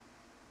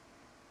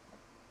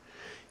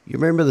You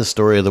remember the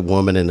story of the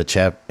woman in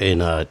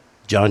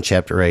John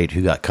chapter 8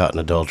 who got caught in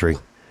adultery?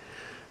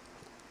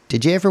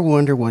 Did you ever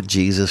wonder what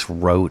Jesus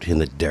wrote in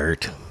the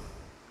dirt?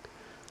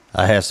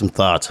 I have some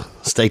thoughts.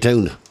 Stay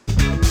tuned.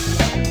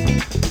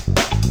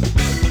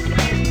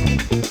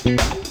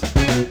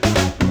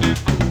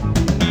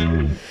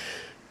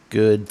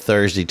 Good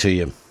Thursday to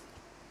you.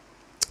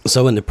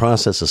 So in the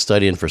process of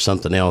studying for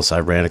something else, I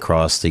ran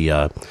across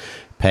the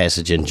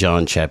passage in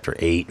John chapter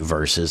 8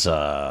 verses,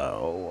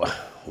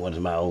 what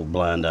does my old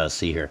blind eye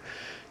see here?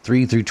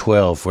 3 through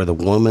 12, where the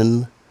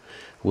woman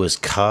was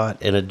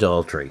caught in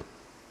adultery.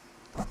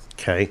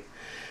 Okay?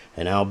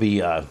 And I'll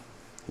be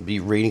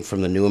reading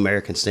from the New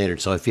American Standard.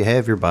 So if you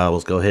have your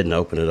Bibles, go ahead and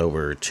open it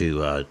over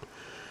to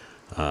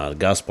the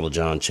Gospel of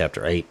John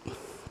chapter 8.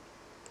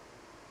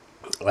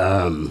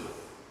 We're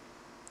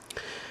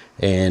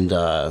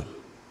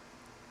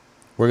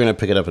going to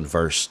pick it up in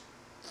verse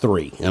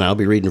 3, and I'll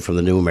be reading from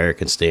the New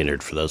American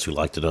Standard for those who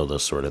like to know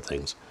those sort of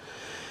things.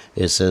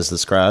 It says, the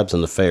scribes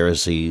and the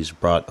Pharisees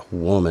brought a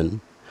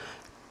woman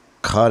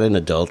caught in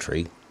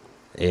adultery,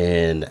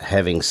 and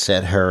having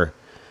set her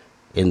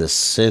in the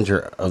center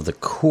of the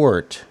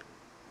court,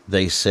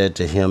 they said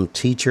to him,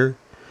 Teacher,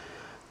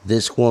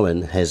 this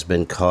woman has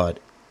been caught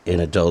in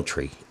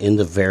adultery, in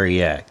the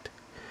very act.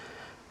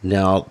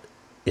 Now,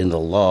 in the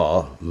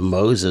law,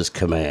 Moses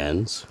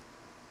commands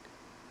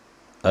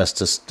us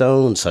to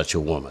stone such a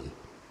woman.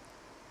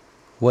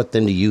 What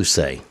then do you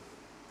say?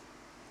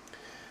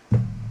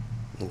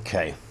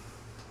 Okay.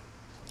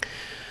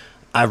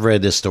 I've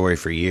read this story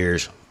for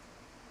years,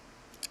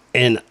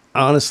 and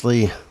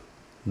honestly,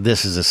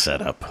 this is a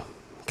setup.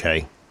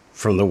 Okay?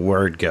 From the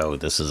word go,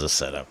 this is a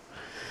setup.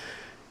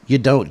 You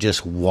don't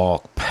just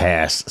walk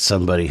past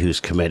somebody who's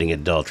committing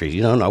adultery.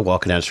 You know, not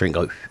walking down the street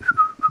and go,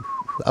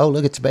 oh,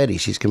 look, it's Betty.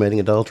 She's committing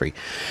adultery.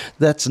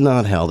 That's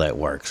not how that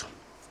works.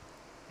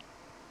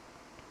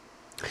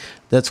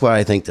 That's why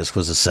I think this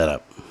was a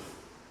setup.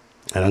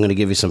 And I'm going to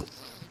give you some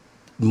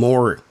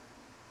more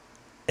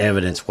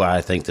evidence why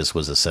I think this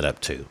was a setup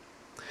too.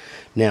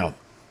 Now,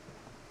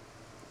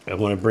 I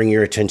want to bring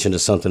your attention to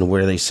something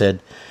where they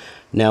said,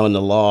 now in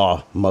the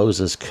law,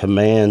 Moses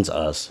commands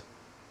us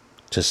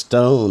to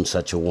stone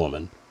such a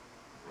woman.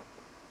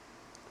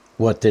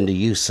 What then do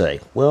you say?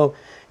 Well,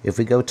 if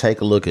we go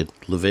take a look at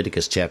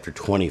Leviticus chapter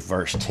 20,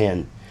 verse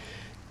 10,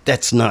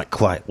 that's not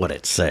quite what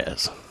it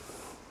says.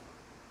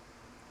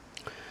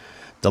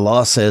 The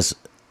law says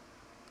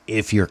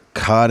if you're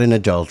caught in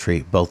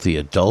adultery, both the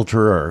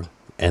adulterer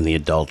and the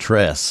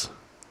adulteress,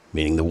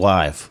 meaning the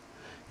wife,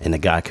 and the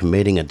guy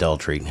committing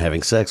adultery,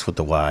 having sex with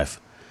the wife,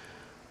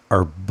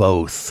 are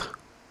both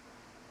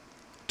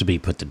to be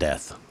put to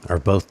death, are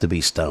both to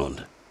be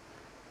stoned.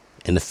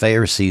 And the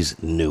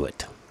Pharisees knew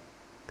it.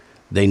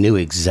 They knew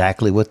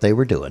exactly what they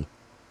were doing.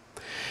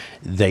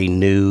 They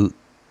knew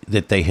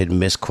that they had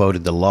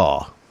misquoted the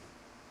law.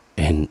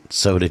 And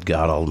so did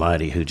God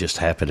Almighty, who just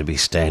happened to be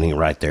standing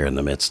right there in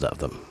the midst of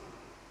them.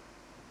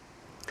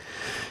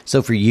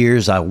 So for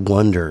years, I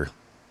wonder,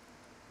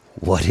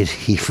 what did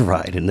he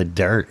write in the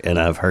dirt? And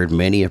I've heard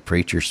many a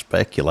preacher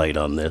speculate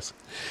on this.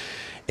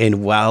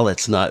 And while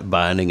it's not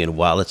binding and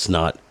while it's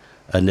not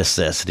a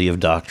necessity of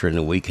doctrine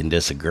and we can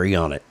disagree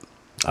on it,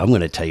 I'm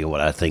going to tell you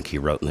what I think he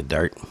wrote in the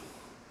dirt.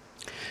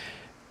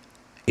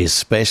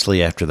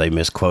 Especially after they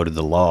misquoted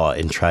the law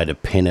and tried to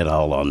pin it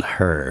all on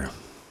her.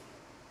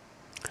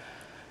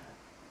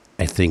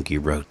 I think he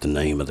wrote the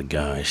name of the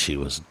guy she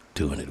was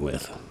doing it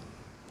with.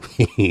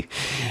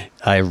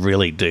 I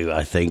really do.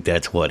 I think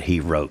that's what he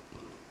wrote.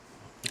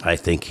 I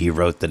think he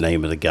wrote the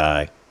name of the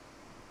guy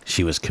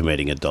she was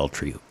committing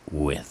adultery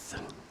with.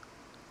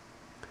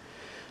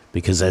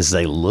 Because as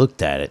they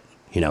looked at it,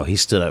 you know, he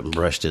stood up and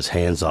brushed his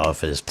hands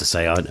off as to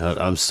say,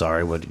 I'm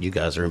sorry, what you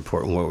guys are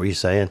important. What were you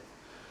saying?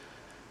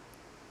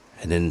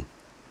 And then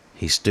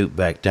he stooped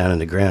back down in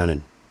the ground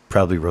and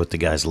probably wrote the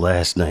guy's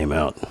last name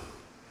out.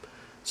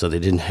 So they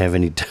didn't have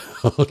any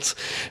doubts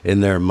in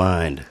their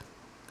mind.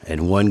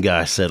 And one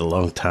guy said a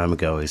long time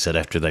ago, he said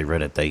after they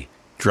read it, they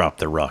dropped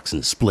their rocks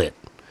and split,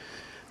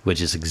 which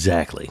is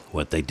exactly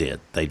what they did.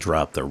 They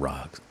dropped their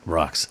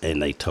rocks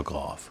and they took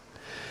off.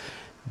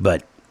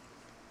 But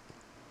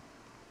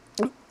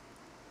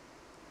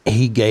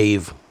he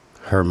gave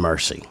her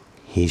mercy.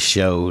 He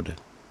showed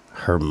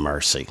her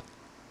mercy.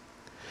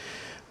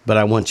 But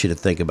I want you to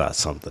think about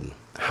something.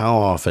 How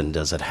often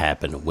does it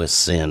happen with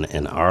sin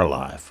in our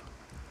life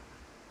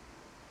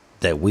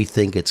that we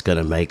think it's going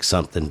to make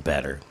something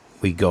better?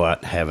 We go out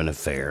and have an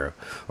affair,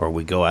 or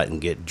we go out and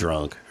get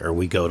drunk, or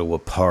we go to a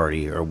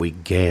party, or we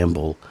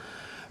gamble,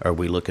 or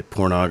we look at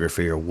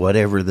pornography, or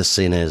whatever the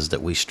sin is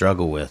that we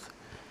struggle with,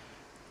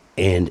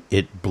 and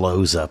it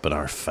blows up in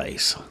our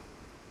face.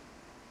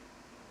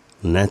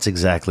 And that's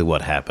exactly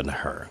what happened to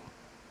her.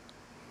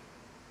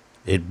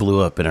 It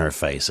blew up in our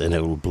face, and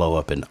it will blow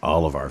up in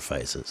all of our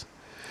faces.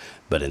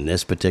 But in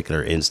this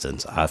particular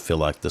instance, I feel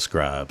like the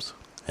scribes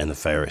and the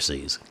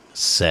Pharisees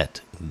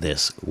set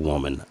this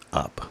woman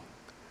up.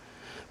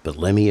 But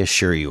let me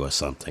assure you of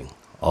something.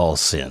 All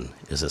sin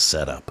is a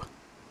setup.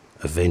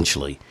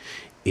 Eventually,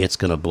 it's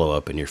going to blow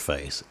up in your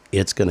face.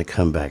 It's going to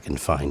come back and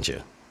find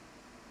you.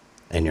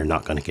 And you're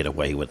not going to get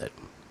away with it.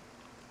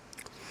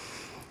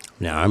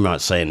 Now, I'm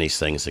not saying these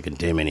things to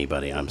condemn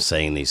anybody. I'm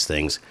saying these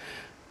things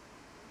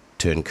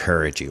to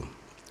encourage you.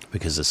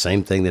 Because the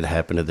same thing that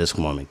happened to this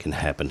woman can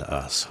happen to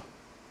us.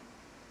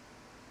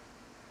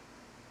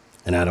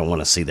 And I don't want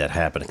to see that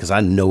happen, because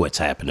I know it's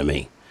happened to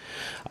me.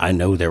 I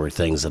know there were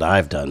things that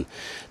I've done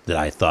that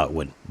I thought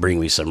would bring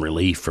me some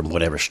relief from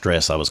whatever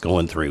stress I was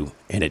going through,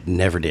 and it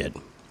never did.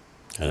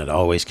 And it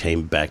always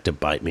came back to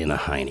bite me in the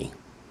hiney.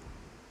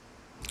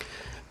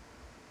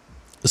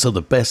 So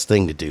the best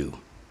thing to do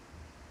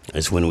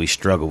is, when we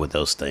struggle with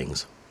those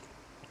things,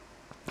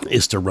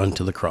 is to run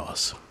to the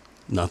cross,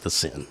 not the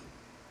sin.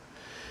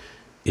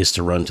 Is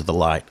to run to the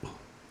light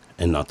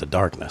and not the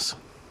darkness.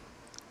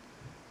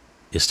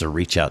 Is to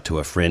reach out to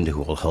a friend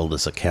who will hold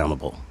us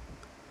accountable,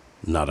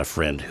 not a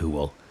friend who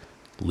will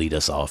lead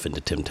us off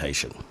into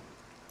temptation.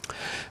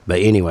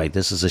 But anyway,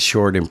 this is a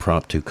short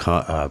impromptu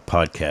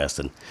podcast,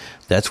 and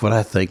that's what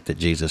I think that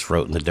Jesus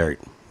wrote in the dirt.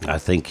 I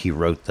think he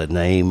wrote the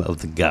name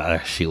of the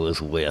guy she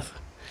was with.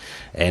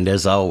 And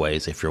as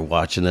always, if you're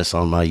watching this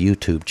on my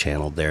YouTube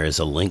channel, there is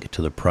a link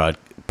to the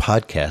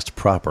podcast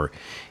proper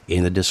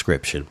in the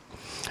description.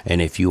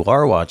 And if you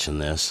are watching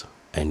this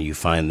and you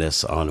find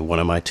this on one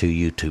of my two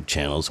YouTube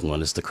channels,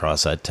 one is the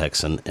Cross-Eyed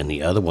Texan and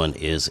the other one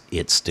is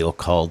It's Still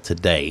Called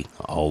Today,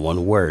 all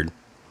one word,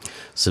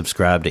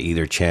 subscribe to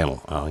either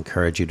channel. I'll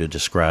encourage you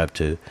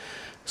to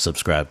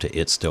subscribe to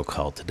It's Still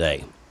Called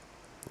Today.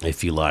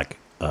 If you like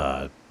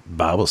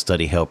Bible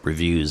study help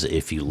reviews,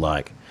 if you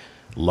like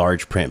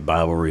large print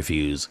Bible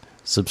reviews,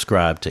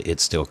 subscribe to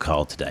It's Still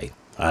Called Today.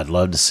 I'd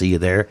love to see you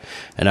there,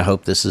 and I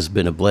hope this has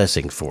been a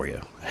blessing for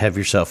you. Have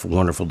yourself a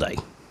wonderful day.